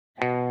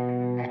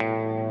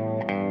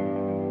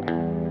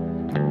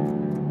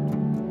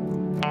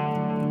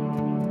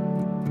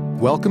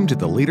Welcome to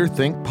the Leader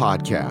Think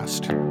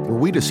podcast, where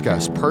we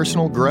discuss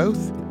personal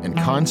growth and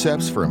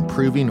concepts for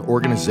improving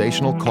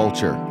organizational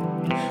culture.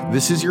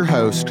 This is your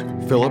host,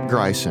 Philip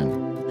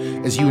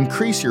Greisen. As you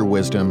increase your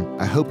wisdom,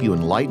 I hope you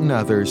enlighten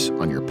others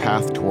on your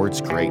path towards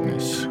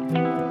greatness.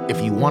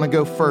 If you want to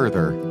go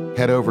further,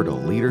 head over to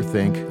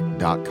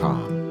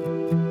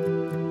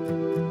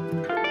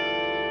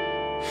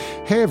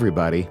leaderthink.com. Hey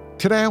everybody,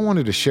 today I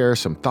wanted to share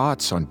some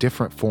thoughts on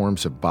different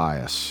forms of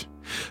bias.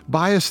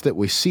 Bias that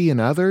we see in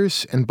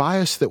others and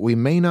bias that we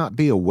may not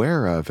be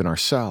aware of in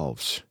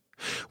ourselves.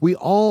 We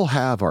all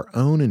have our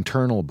own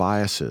internal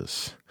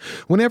biases.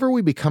 Whenever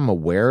we become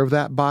aware of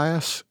that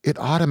bias, it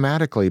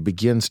automatically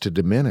begins to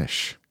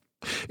diminish.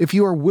 If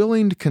you are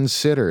willing to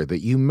consider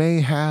that you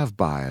may have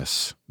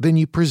bias, then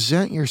you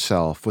present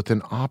yourself with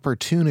an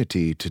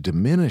opportunity to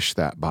diminish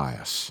that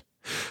bias.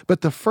 But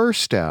the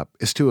first step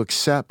is to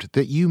accept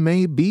that you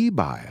may be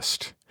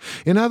biased.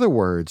 In other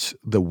words,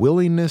 the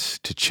willingness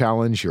to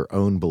challenge your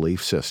own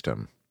belief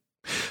system.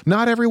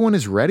 Not everyone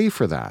is ready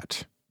for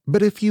that,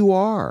 but if you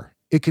are,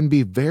 it can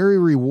be very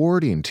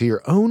rewarding to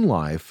your own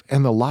life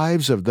and the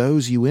lives of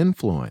those you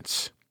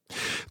influence.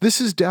 This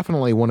is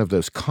definitely one of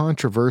those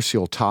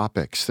controversial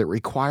topics that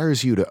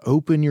requires you to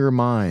open your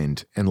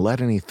mind and let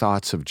any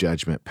thoughts of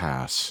judgment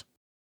pass.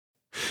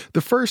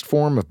 The first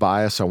form of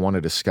bias I want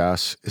to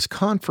discuss is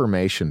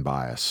confirmation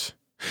bias.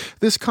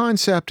 This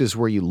concept is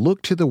where you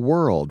look to the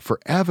world for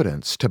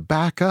evidence to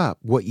back up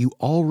what you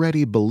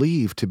already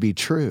believe to be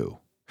true.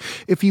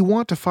 If you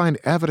want to find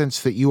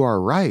evidence that you are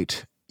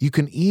right, you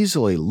can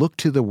easily look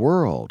to the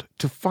world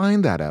to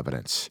find that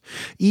evidence,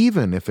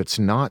 even if it's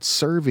not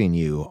serving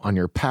you on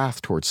your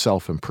path towards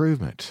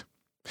self-improvement.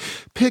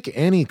 Pick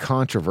any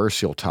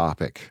controversial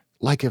topic,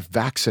 like if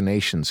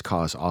vaccinations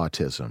cause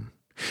autism.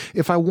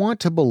 If I want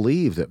to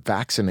believe that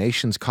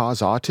vaccinations cause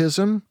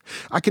autism,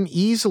 I can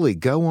easily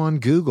go on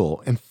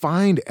Google and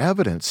find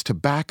evidence to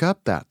back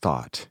up that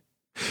thought.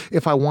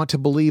 If I want to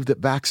believe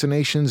that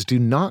vaccinations do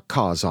not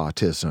cause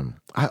autism,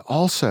 I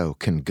also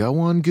can go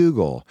on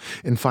Google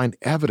and find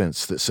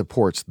evidence that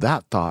supports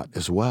that thought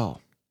as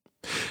well.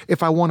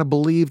 If I want to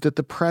believe that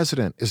the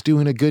president is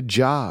doing a good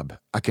job,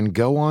 I can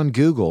go on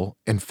Google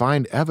and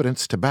find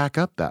evidence to back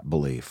up that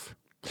belief.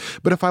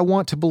 But if I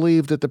want to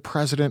believe that the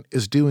president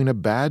is doing a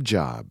bad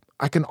job,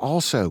 I can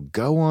also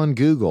go on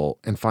Google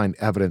and find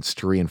evidence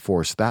to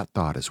reinforce that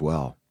thought as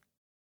well.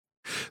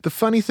 The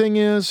funny thing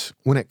is,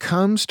 when it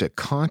comes to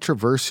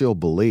controversial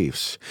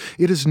beliefs,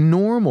 it is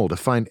normal to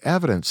find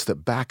evidence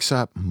that backs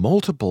up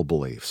multiple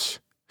beliefs.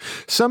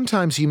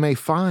 Sometimes you may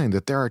find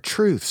that there are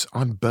truths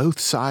on both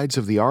sides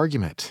of the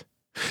argument.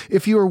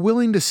 If you are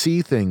willing to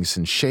see things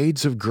in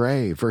shades of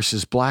gray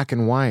versus black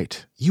and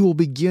white, you will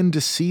begin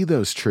to see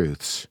those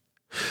truths.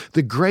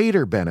 The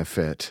greater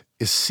benefit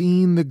is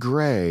seeing the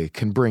gray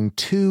can bring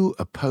two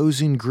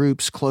opposing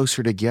groups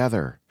closer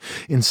together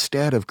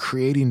instead of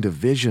creating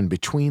division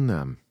between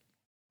them.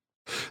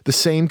 The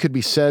same could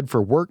be said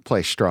for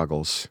workplace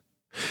struggles.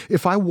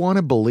 If I want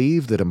to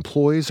believe that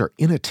employees are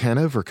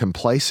inattentive or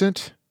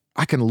complacent,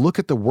 I can look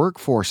at the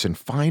workforce and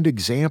find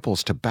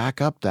examples to back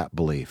up that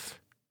belief.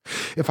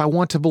 If I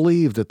want to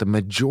believe that the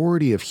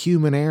majority of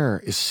human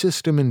error is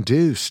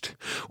system-induced,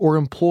 or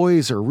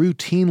employees are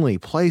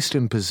routinely placed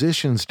in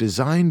positions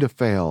designed to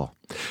fail,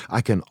 I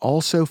can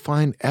also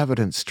find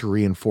evidence to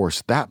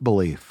reinforce that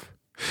belief.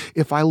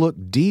 If I look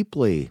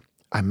deeply,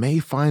 I may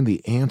find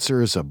the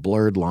answer is a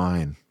blurred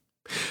line.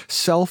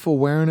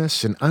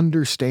 Self-awareness and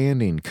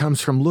understanding comes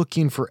from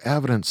looking for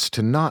evidence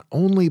to not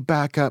only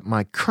back up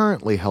my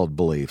currently held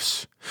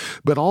beliefs,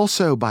 but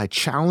also by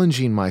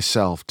challenging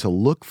myself to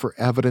look for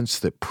evidence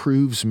that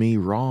proves me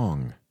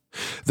wrong.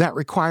 That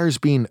requires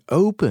being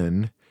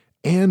open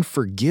and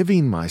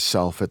forgiving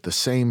myself at the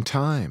same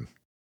time.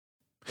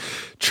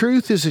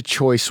 Truth is a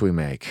choice we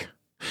make.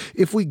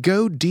 If we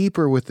go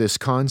deeper with this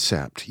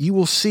concept, you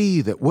will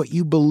see that what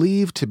you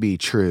believe to be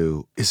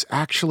true is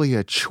actually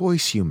a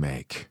choice you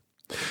make.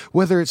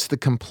 Whether it's the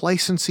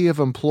complacency of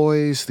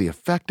employees, the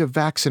effect of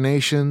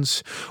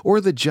vaccinations, or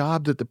the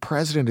job that the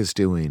president is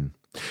doing,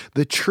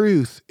 the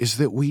truth is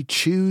that we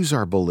choose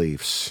our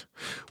beliefs.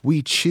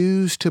 We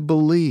choose to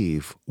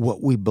believe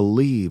what we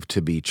believe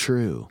to be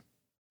true.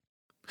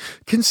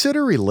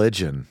 Consider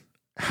religion.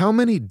 How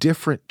many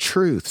different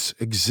truths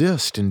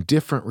exist in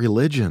different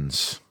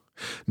religions?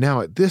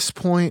 Now, at this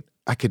point,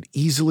 I could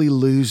easily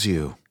lose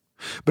you,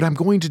 but I'm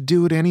going to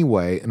do it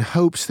anyway in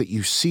hopes that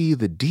you see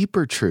the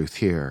deeper truth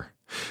here.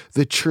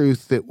 The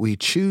truth that we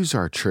choose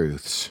our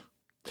truths.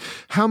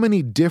 How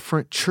many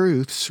different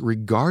truths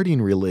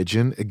regarding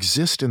religion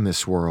exist in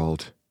this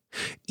world?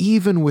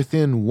 Even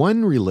within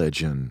one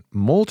religion,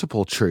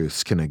 multiple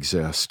truths can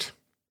exist.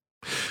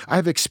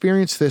 I've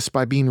experienced this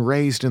by being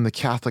raised in the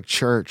Catholic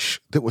Church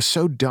that was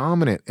so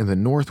dominant in the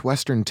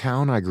northwestern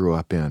town I grew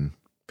up in.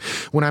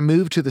 When I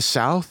moved to the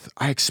South,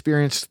 I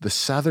experienced the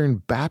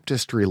Southern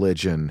Baptist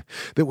religion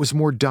that was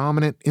more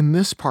dominant in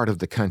this part of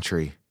the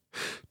country.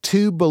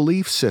 Two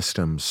belief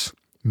systems,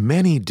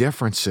 many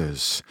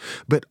differences,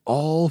 but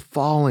all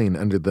falling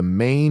under the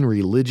main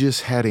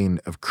religious heading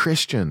of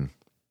Christian.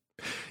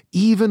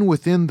 Even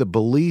within the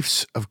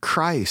beliefs of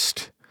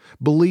Christ,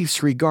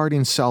 beliefs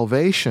regarding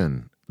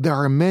salvation, there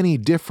are many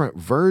different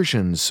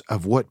versions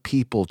of what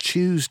people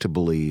choose to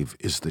believe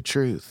is the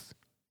truth.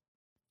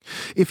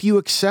 If you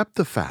accept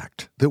the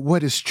fact that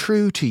what is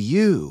true to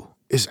you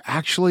is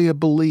actually a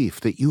belief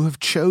that you have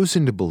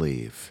chosen to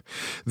believe,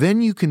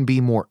 then you can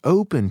be more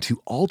open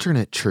to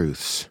alternate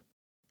truths.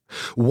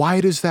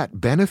 Why does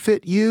that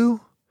benefit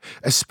you?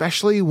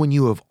 Especially when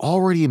you have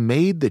already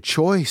made the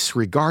choice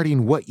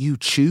regarding what you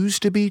choose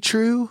to be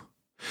true?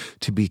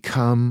 To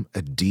become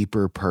a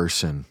deeper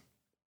person.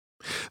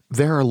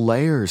 There are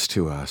layers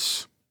to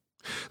us.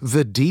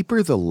 The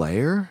deeper the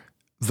layer,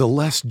 the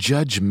less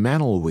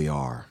judgmental we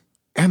are,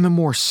 and the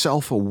more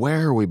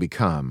self-aware we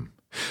become.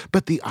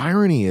 But the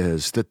irony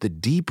is that the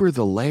deeper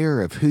the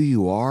layer of who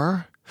you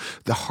are,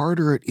 the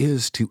harder it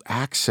is to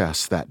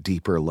access that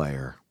deeper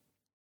layer.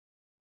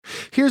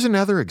 Here's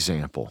another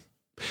example.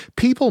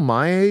 People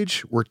my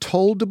age were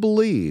told to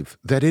believe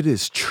that it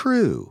is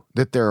true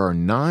that there are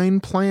 9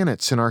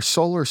 planets in our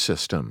solar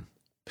system.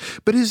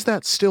 But is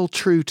that still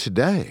true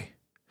today?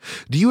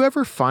 Do you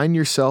ever find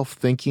yourself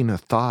thinking a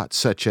thought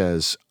such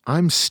as,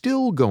 I'm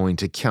still going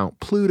to count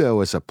Pluto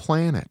as a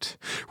planet,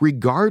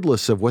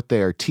 regardless of what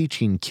they are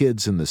teaching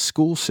kids in the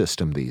school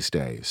system these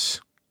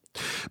days?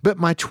 But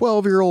my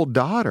 12-year-old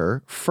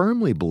daughter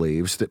firmly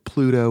believes that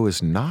Pluto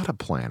is not a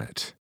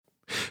planet.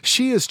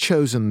 She has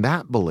chosen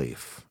that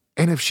belief,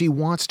 and if she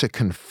wants to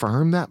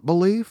confirm that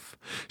belief,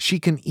 she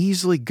can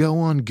easily go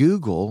on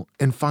Google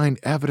and find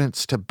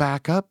evidence to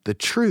back up the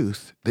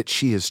truth that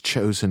she has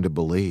chosen to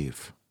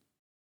believe.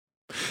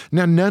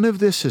 Now, none of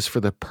this is for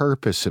the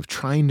purpose of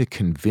trying to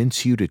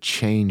convince you to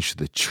change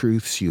the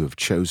truths you have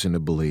chosen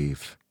to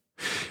believe.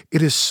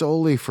 It is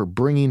solely for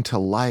bringing to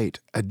light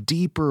a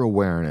deeper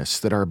awareness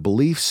that our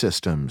belief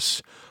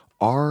systems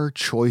are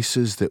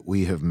choices that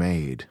we have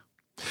made.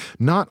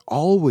 Not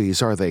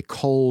always are they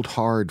cold,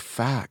 hard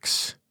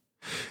facts,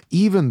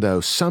 even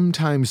though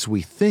sometimes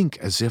we think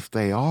as if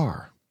they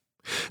are.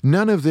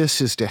 None of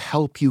this is to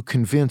help you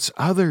convince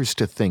others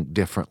to think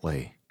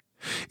differently.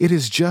 It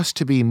is just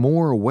to be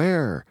more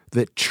aware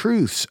that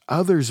truths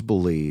others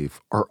believe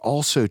are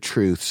also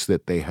truths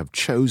that they have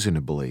chosen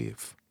to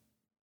believe.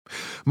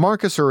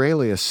 Marcus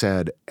Aurelius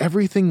said,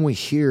 "Everything we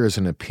hear is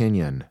an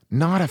opinion,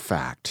 not a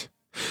fact.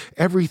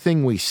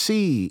 Everything we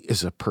see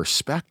is a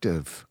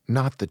perspective,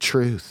 not the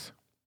truth."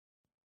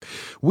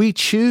 We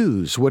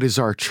choose what is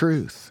our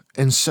truth,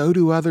 and so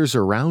do others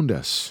around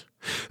us.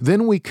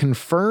 Then we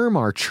confirm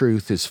our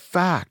truth as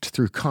fact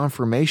through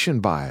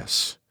confirmation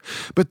bias.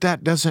 But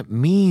that doesn't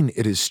mean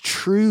it is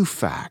true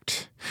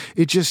fact.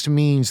 It just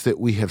means that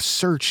we have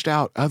searched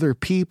out other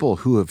people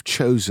who have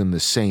chosen the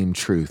same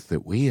truth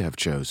that we have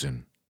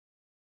chosen.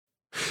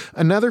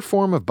 Another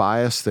form of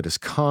bias that is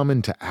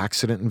common to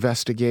accident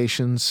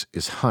investigations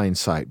is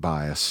hindsight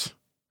bias.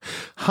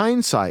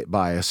 Hindsight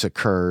bias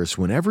occurs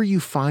whenever you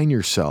find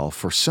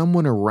yourself or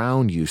someone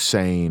around you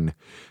saying,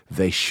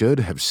 "They should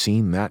have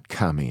seen that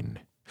coming,"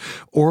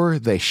 or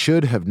 "They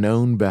should have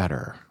known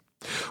better,"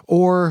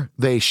 or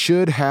 "They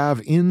should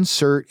have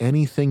insert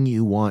anything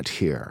you want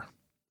here."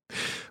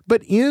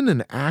 But in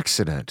an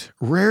accident,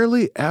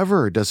 rarely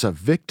ever does a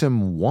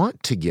victim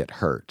want to get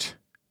hurt.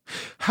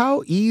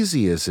 How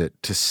easy is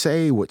it to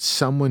say what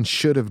someone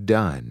should have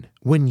done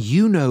when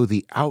you know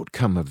the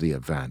outcome of the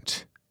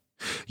event?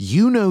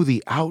 You know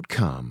the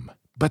outcome,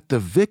 but the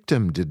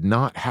victim did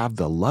not have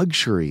the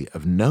luxury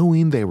of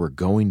knowing they were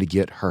going to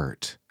get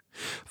hurt.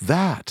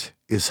 That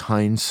is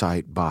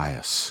hindsight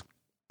bias.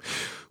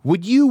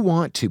 Would you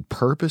want to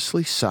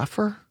purposely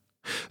suffer?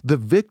 The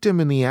victim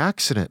in the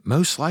accident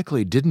most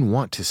likely didn't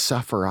want to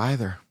suffer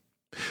either.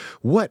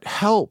 What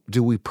help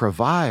do we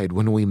provide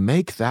when we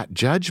make that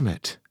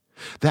judgment?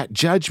 That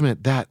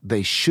judgment that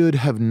they should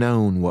have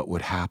known what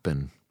would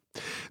happen.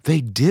 They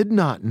did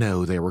not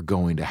know they were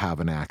going to have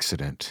an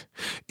accident.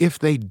 If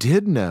they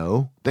did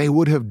know, they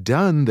would have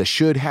done the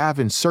should have,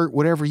 insert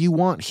whatever you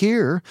want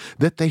here,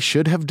 that they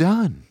should have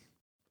done.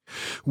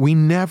 We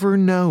never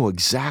know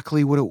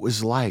exactly what it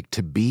was like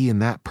to be in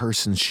that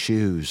person's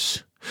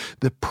shoes,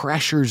 the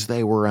pressures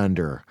they were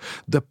under,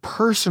 the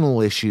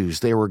personal issues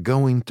they were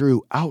going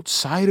through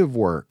outside of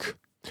work.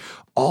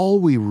 All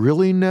we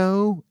really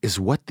know is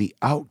what the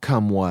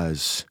outcome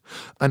was.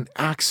 An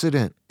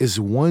accident is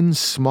one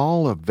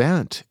small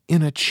event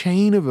in a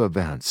chain of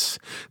events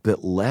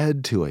that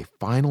led to a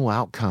final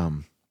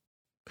outcome.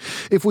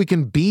 If we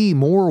can be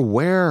more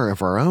aware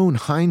of our own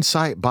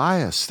hindsight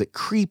bias that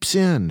creeps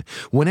in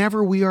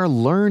whenever we are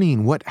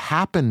learning what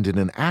happened in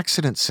an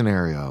accident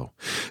scenario,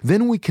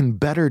 then we can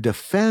better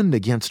defend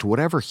against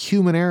whatever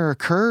human error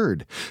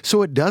occurred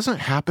so it doesn't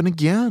happen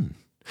again.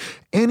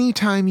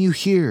 Anytime you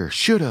hear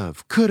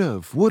should've,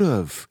 could've,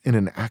 would've in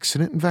an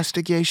accident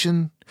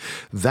investigation,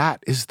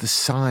 that is the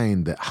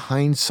sign that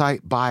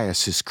hindsight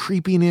bias is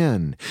creeping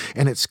in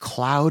and it's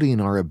clouding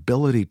our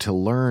ability to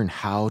learn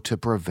how to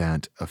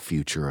prevent a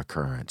future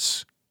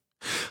occurrence.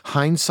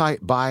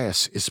 Hindsight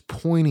bias is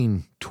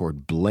pointing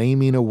toward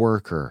blaming a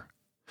worker.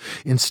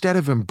 Instead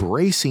of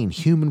embracing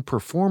human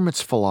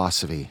performance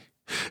philosophy,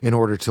 in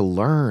order to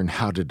learn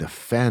how to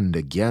defend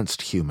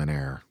against human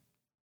error.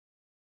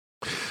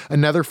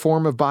 Another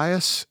form of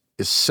bias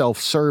is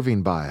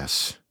self-serving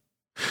bias.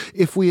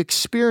 If we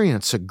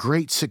experience a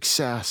great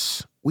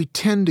success, we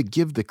tend to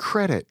give the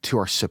credit to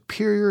our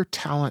superior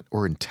talent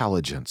or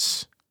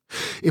intelligence.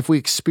 If we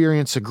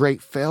experience a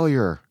great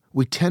failure,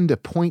 we tend to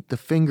point the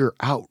finger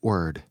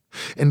outward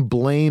and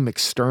blame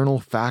external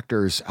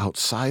factors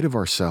outside of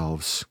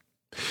ourselves.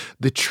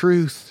 The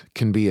truth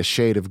can be a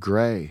shade of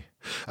gray,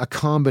 a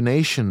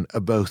combination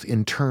of both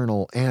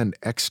internal and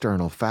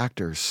external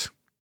factors.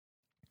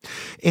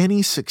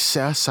 Any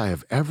success I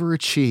have ever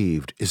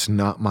achieved is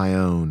not my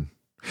own.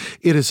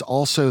 It is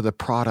also the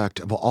product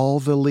of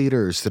all the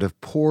leaders that have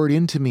poured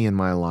into me in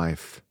my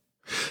life.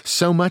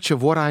 So much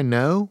of what I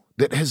know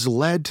that has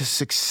led to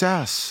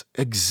success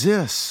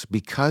exists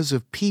because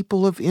of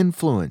people of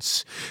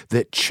influence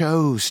that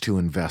chose to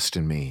invest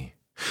in me.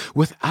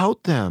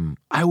 Without them,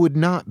 I would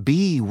not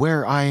be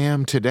where I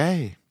am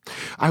today.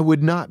 I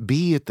would not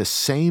be at the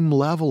same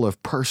level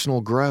of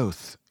personal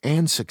growth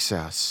and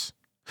success.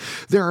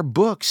 There are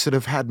books that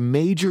have had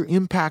major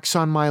impacts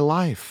on my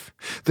life,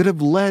 that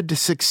have led to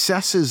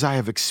successes I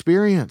have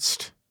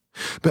experienced.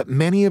 But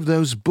many of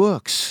those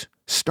books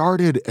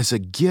started as a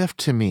gift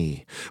to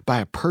me by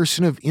a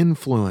person of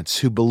influence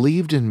who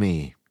believed in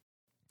me.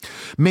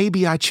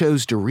 Maybe I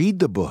chose to read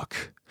the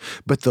book,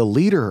 but the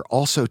leader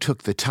also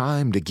took the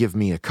time to give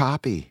me a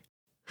copy.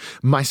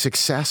 My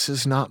success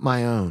is not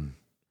my own.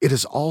 It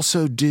is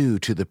also due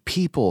to the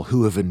people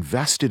who have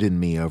invested in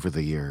me over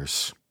the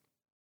years.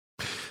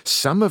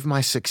 Some of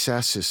my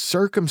success is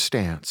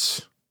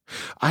circumstance.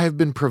 I have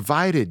been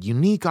provided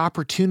unique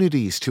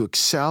opportunities to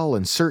excel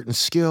in certain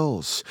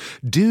skills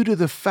due to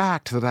the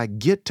fact that I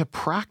get to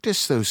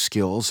practice those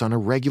skills on a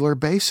regular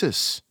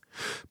basis.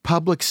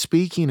 Public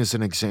speaking is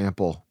an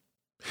example.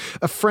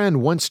 A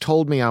friend once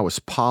told me I was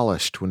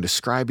polished when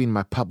describing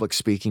my public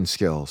speaking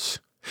skills.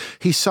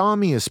 He saw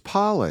me as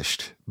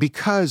polished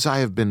because I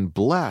have been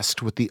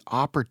blessed with the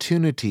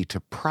opportunity to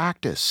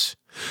practice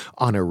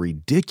on a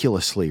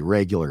ridiculously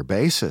regular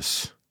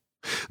basis.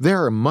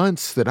 There are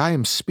months that I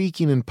am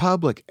speaking in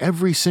public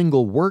every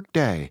single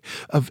workday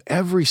of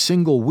every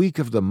single week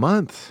of the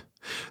month.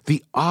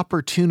 The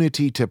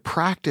opportunity to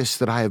practice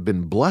that I have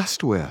been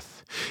blessed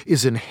with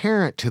is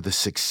inherent to the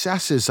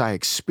successes I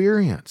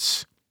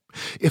experience.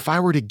 If I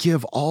were to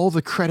give all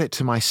the credit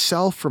to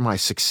myself for my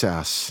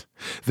success,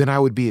 then I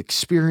would be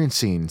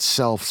experiencing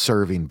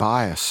self-serving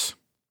bias.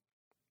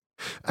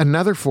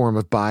 Another form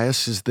of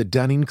bias is the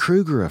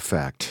Dunning-Kruger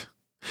effect.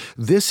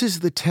 This is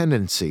the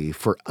tendency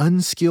for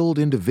unskilled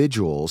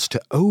individuals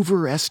to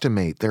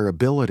overestimate their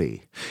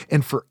ability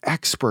and for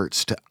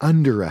experts to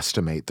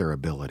underestimate their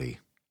ability.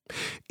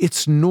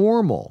 It's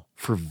normal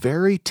for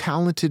very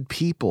talented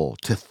people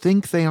to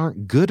think they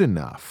aren't good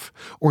enough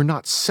or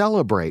not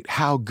celebrate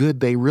how good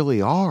they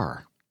really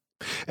are.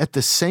 At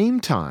the same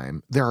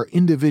time, there are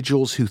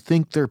individuals who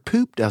think their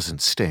poop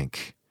doesn't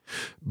stink.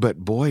 But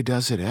boy,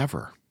 does it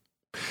ever.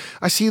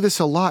 I see this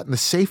a lot in the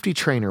safety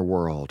trainer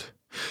world.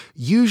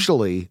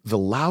 Usually, the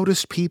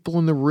loudest people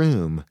in the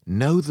room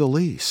know the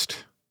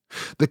least.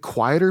 The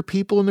quieter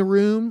people in the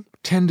room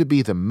tend to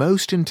be the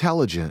most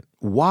intelligent,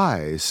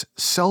 wise,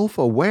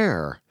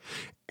 self-aware,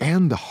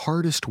 and the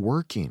hardest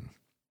working.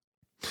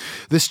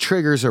 This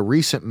triggers a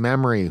recent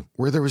memory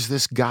where there was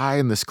this guy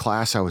in this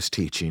class I was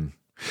teaching.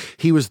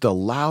 He was the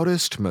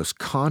loudest, most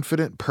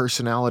confident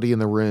personality in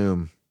the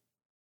room.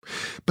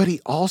 But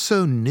he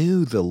also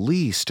knew the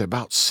least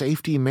about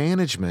safety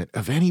management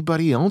of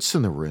anybody else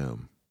in the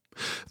room.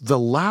 The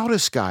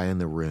loudest guy in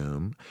the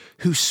room,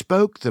 who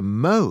spoke the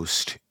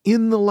most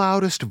in the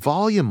loudest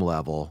volume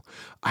level,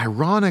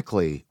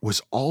 ironically,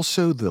 was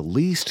also the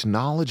least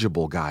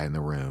knowledgeable guy in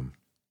the room.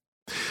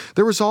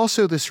 There was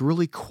also this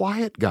really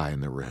quiet guy in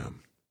the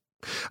room.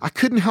 I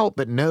couldn't help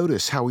but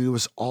notice how he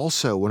was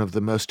also one of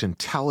the most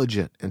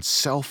intelligent and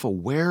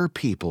self-aware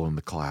people in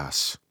the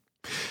class.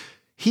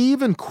 He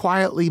even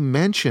quietly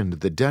mentioned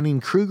the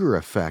Dunning-Kruger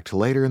effect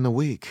later in the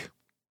week.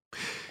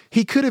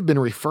 He could have been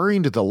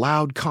referring to the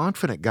loud,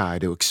 confident guy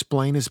to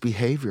explain his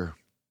behavior.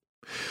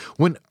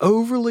 When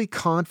overly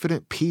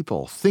confident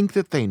people think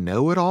that they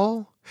know it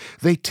all,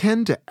 they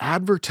tend to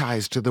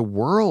advertise to the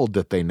world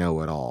that they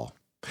know it all.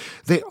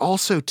 They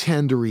also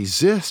tend to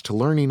resist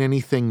learning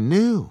anything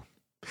new.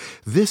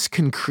 This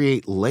can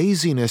create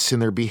laziness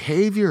in their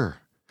behavior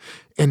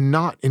and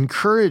not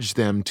encourage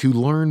them to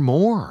learn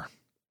more,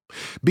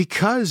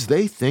 because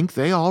they think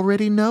they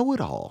already know it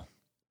all.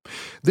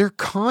 Their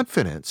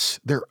confidence,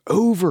 their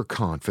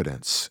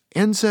overconfidence,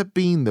 ends up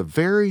being the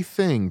very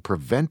thing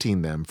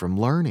preventing them from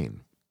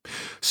learning.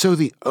 So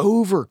the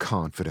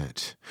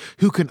overconfident,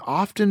 who can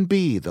often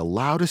be the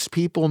loudest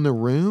people in the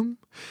room,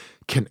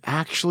 can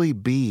actually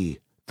be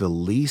the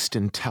least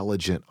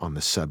intelligent on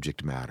the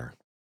subject matter.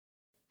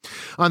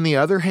 On the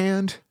other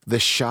hand, the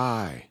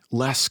shy,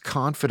 less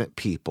confident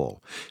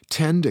people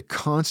tend to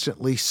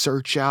constantly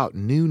search out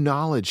new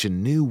knowledge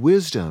and new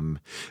wisdom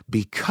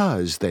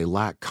because they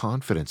lack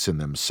confidence in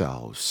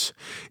themselves.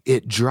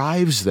 It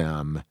drives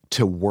them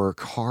to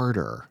work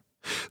harder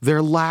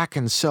Their lack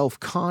in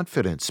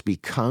self-confidence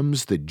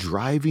becomes the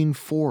driving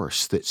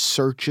force that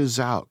searches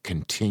out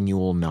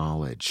continual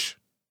knowledge.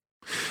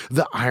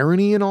 The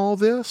irony in all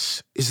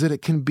this is that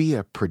it can be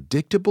a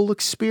predictable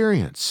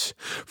experience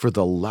for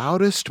the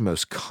loudest,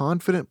 most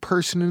confident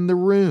person in the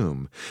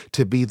room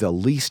to be the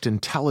least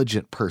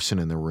intelligent person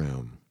in the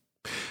room.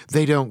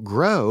 They don't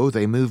grow,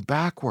 they move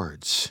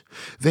backwards.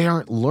 They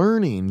aren't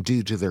learning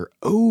due to their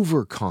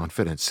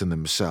overconfidence in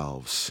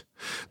themselves.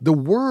 The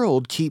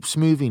world keeps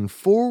moving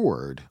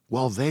forward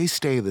while they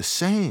stay the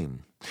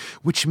same,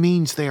 which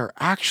means they are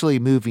actually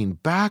moving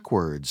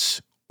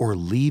backwards or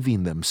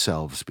leaving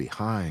themselves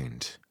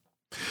behind.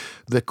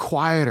 The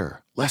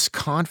quieter, less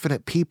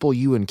confident people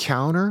you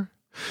encounter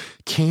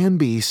can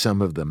be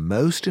some of the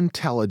most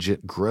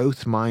intelligent,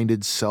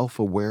 growth-minded,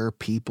 self-aware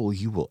people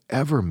you will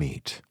ever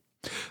meet.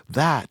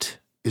 That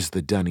is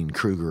the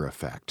Dunning-Kruger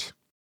effect.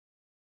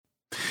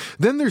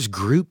 Then there's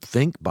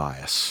groupthink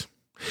bias.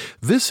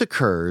 This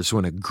occurs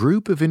when a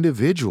group of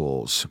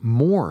individuals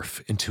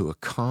morph into a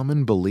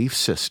common belief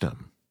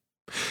system.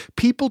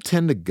 People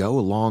tend to go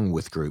along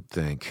with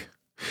groupthink,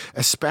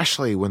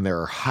 especially when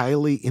there are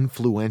highly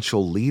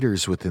influential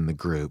leaders within the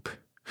group.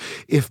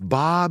 If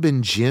Bob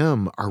and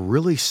Jim are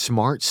really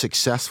smart,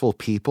 successful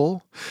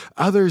people,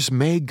 others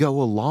may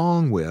go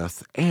along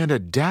with and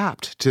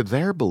adapt to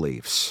their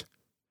beliefs.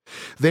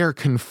 They are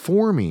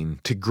conforming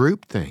to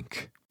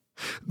groupthink.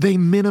 They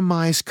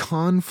minimize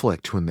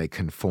conflict when they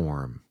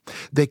conform.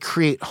 They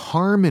create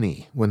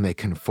harmony when they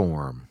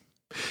conform.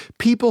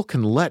 People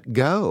can let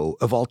go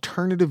of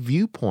alternative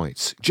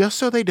viewpoints just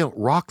so they don't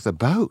rock the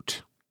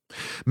boat.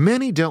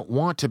 Many don't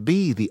want to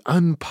be the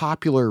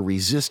unpopular,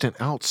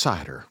 resistant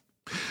outsider,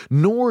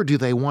 nor do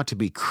they want to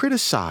be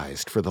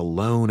criticized for the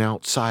lone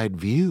outside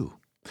view.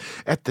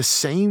 At the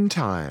same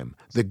time,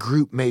 the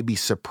group may be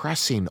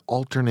suppressing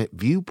alternate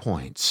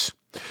viewpoints,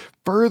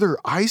 further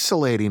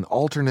isolating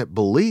alternate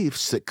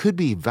beliefs that could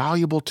be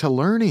valuable to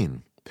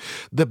learning.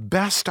 The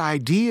best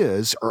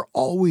ideas are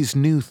always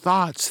new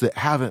thoughts that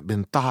haven't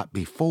been thought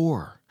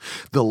before.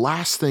 The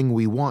last thing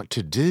we want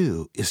to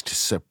do is to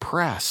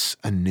suppress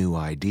a new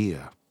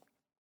idea.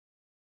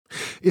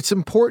 It's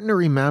important to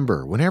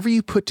remember whenever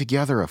you put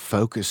together a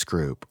focus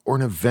group or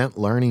an event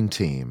learning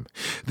team,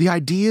 the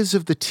ideas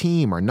of the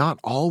team are not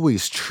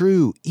always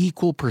true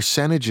equal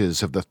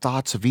percentages of the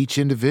thoughts of each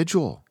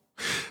individual.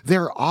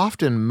 They're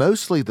often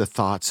mostly the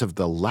thoughts of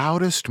the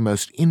loudest,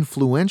 most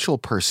influential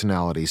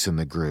personalities in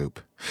the group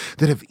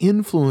that have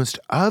influenced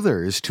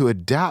others to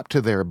adapt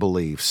to their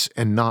beliefs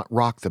and not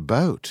rock the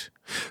boat.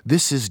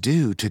 This is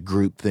due to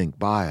groupthink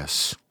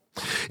bias.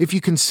 If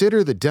you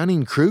consider the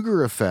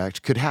Dunning-Kruger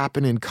effect could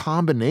happen in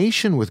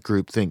combination with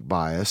groupthink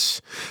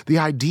bias, the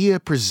idea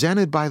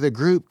presented by the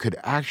group could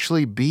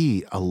actually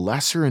be a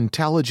lesser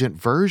intelligent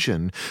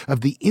version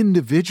of the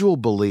individual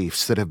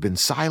beliefs that have been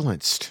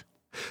silenced.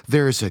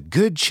 There is a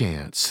good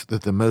chance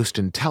that the most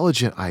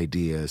intelligent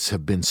ideas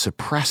have been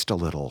suppressed a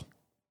little.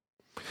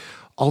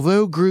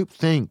 Although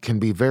groupthink can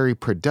be very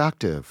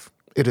productive,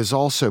 it is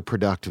also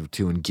productive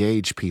to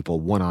engage people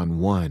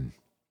one-on-one.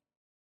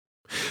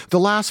 The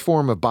last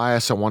form of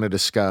bias I want to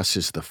discuss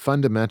is the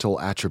fundamental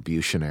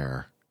attribution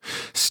error.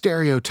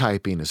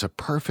 Stereotyping is a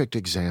perfect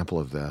example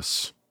of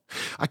this.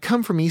 I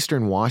come from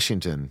Eastern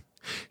Washington.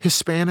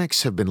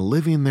 Hispanics have been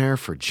living there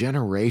for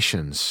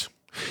generations.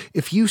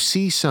 If you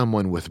see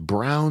someone with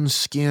brown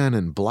skin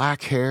and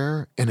black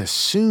hair and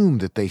assume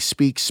that they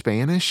speak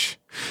Spanish,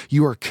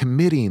 you are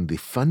committing the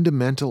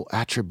fundamental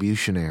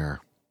attribution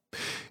error.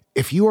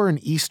 If you are in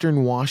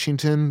Eastern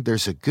Washington,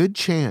 there's a good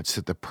chance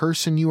that the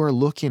person you are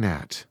looking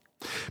at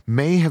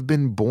may have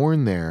been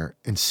born there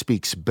and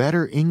speaks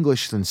better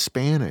English than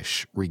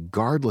Spanish,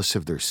 regardless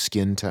of their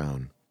skin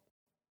tone.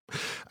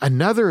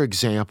 Another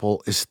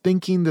example is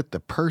thinking that the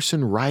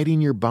person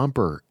riding your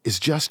bumper is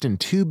just in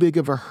too big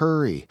of a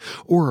hurry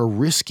or a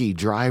risky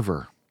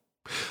driver.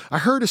 I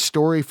heard a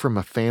story from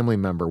a family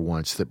member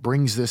once that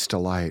brings this to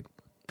light.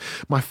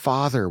 My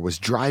father was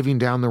driving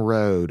down the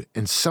road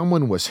and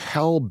someone was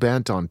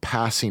hell-bent on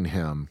passing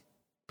him.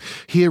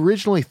 He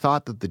originally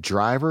thought that the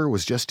driver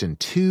was just in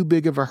too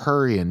big of a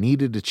hurry and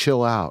needed to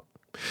chill out.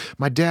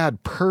 My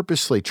dad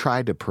purposely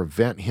tried to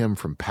prevent him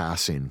from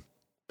passing.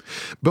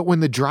 But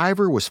when the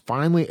driver was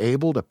finally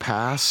able to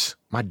pass,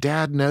 my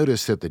dad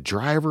noticed that the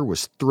driver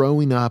was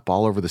throwing up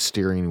all over the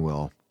steering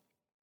wheel.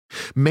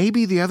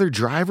 Maybe the other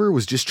driver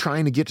was just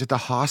trying to get to the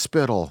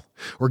hospital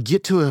or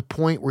get to a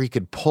point where he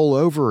could pull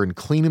over and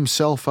clean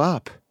himself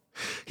up.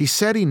 He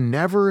said he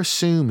never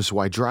assumes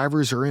why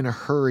drivers are in a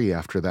hurry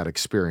after that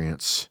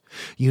experience.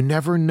 You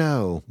never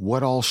know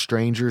what all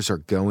strangers are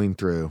going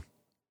through.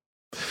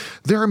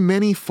 There are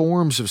many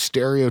forms of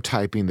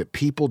stereotyping that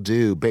people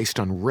do based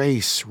on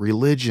race,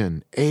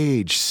 religion,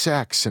 age,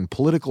 sex, and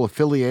political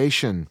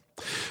affiliation.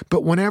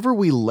 But whenever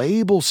we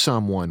label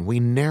someone, we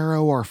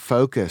narrow our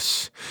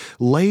focus.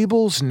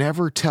 Labels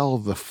never tell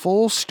the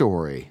full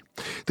story.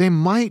 They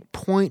might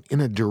point in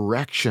a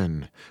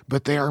direction,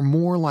 but they are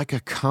more like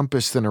a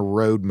compass than a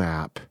road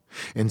map,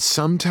 and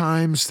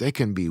sometimes they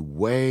can be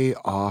way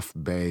off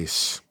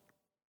base.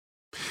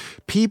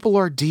 People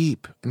are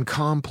deep and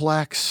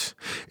complex,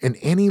 and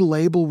any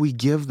label we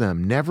give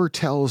them never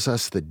tells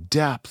us the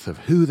depth of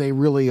who they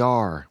really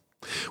are.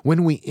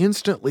 When we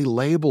instantly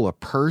label a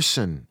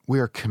person, we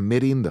are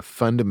committing the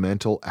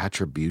fundamental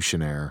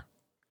attribution error.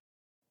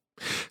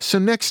 So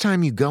next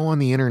time you go on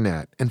the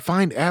internet and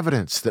find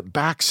evidence that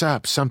backs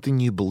up something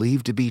you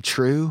believe to be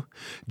true,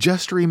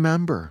 just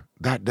remember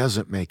that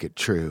doesn't make it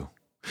true.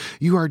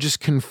 You are just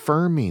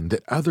confirming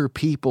that other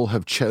people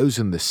have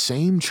chosen the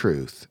same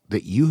truth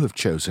that you have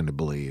chosen to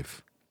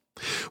believe.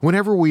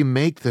 Whenever we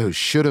make those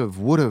should've,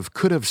 would've,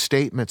 could've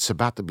statements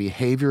about the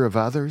behavior of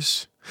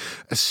others,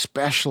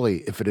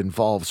 especially if it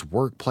involves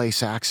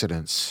workplace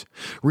accidents,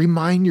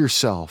 remind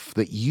yourself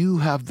that you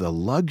have the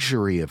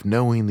luxury of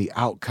knowing the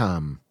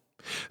outcome.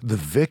 The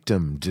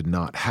victim did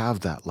not have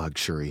that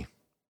luxury.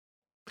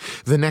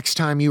 The next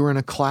time you are in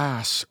a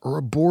class or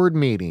a board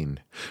meeting,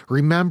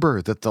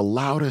 remember that the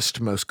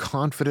loudest, most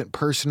confident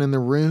person in the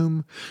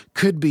room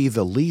could be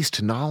the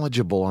least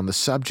knowledgeable on the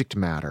subject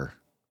matter.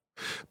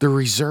 The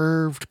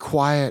reserved,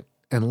 quiet,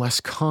 and less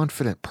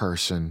confident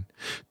person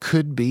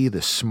could be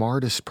the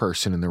smartest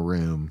person in the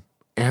room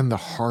and the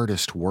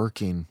hardest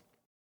working.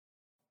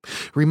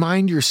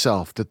 Remind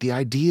yourself that the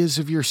ideas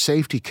of your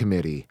safety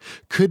committee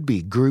could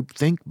be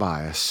groupthink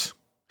bias.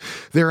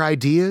 Their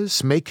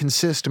ideas may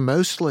consist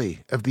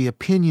mostly of the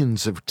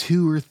opinions of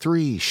 2 or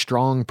 3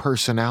 strong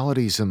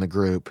personalities in the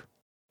group.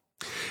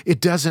 It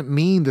doesn't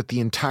mean that the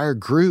entire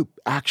group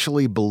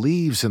actually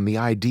believes in the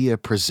idea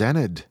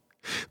presented.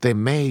 They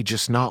may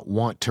just not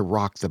want to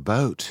rock the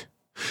boat.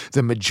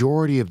 The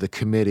majority of the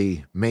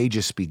committee may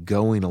just be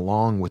going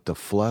along with the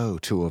flow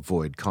to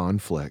avoid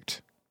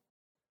conflict.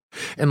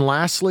 And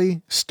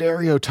lastly,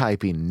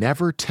 stereotyping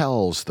never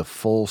tells the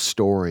full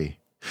story.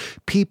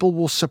 People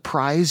will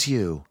surprise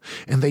you,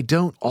 and they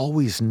don't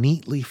always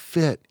neatly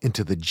fit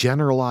into the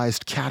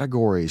generalized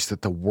categories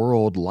that the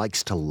world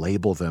likes to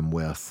label them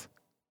with.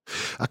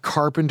 A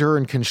carpenter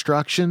in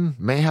construction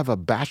may have a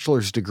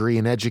bachelor's degree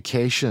in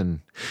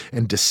education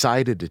and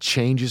decided to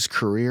change his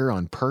career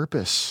on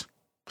purpose.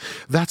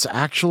 That's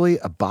actually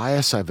a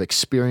bias I've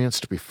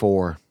experienced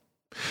before.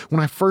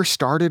 When I first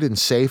started in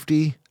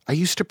safety, I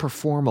used to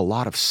perform a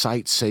lot of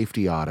site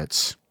safety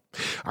audits.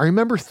 I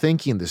remember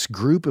thinking this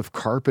group of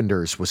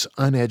carpenters was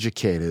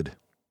uneducated.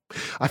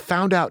 I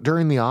found out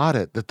during the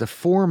audit that the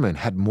foreman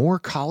had more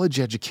college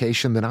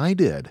education than I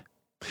did.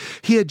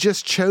 He had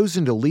just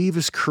chosen to leave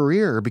his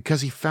career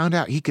because he found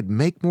out he could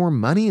make more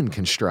money in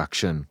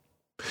construction.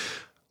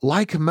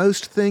 Like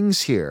most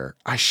things here,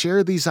 I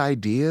share these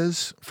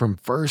ideas from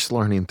first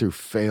learning through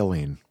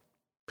failing.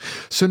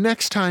 So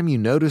next time you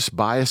notice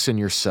bias in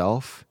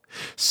yourself,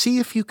 see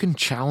if you can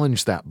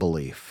challenge that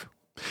belief.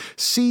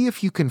 See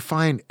if you can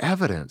find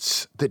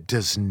evidence that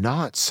does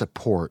not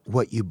support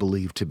what you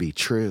believe to be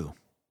true.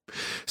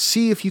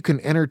 See if you can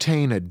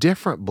entertain a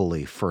different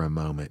belief for a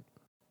moment.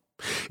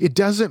 It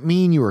doesn't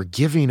mean you are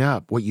giving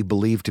up what you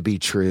believe to be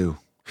true.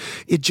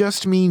 It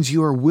just means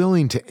you are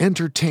willing to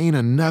entertain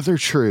another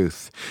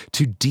truth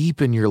to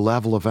deepen your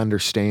level of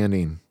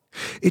understanding.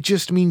 It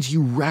just means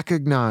you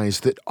recognize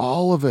that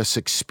all of us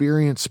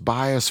experience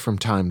bias from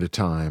time to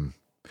time.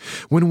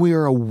 When we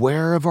are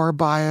aware of our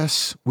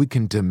bias, we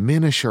can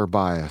diminish our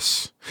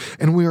bias.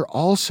 And we are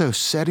also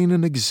setting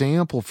an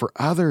example for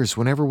others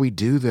whenever we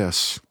do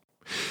this.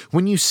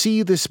 When you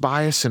see this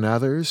bias in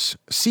others,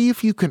 see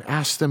if you can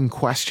ask them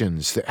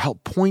questions that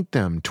help point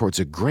them towards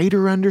a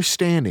greater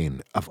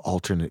understanding of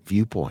alternate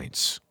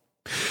viewpoints.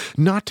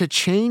 Not to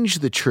change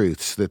the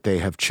truths that they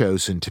have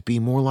chosen to be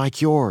more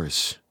like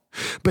yours,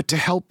 but to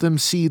help them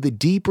see the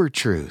deeper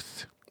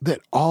truth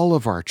that all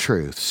of our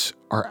truths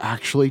are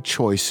actually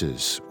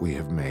choices we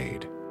have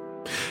made.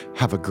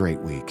 Have a great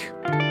week.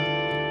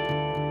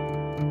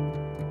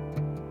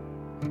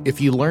 If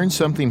you learned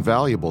something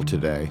valuable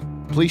today,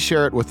 please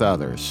share it with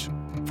others.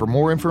 For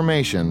more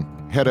information,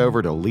 head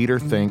over to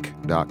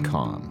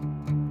leaderthink.com.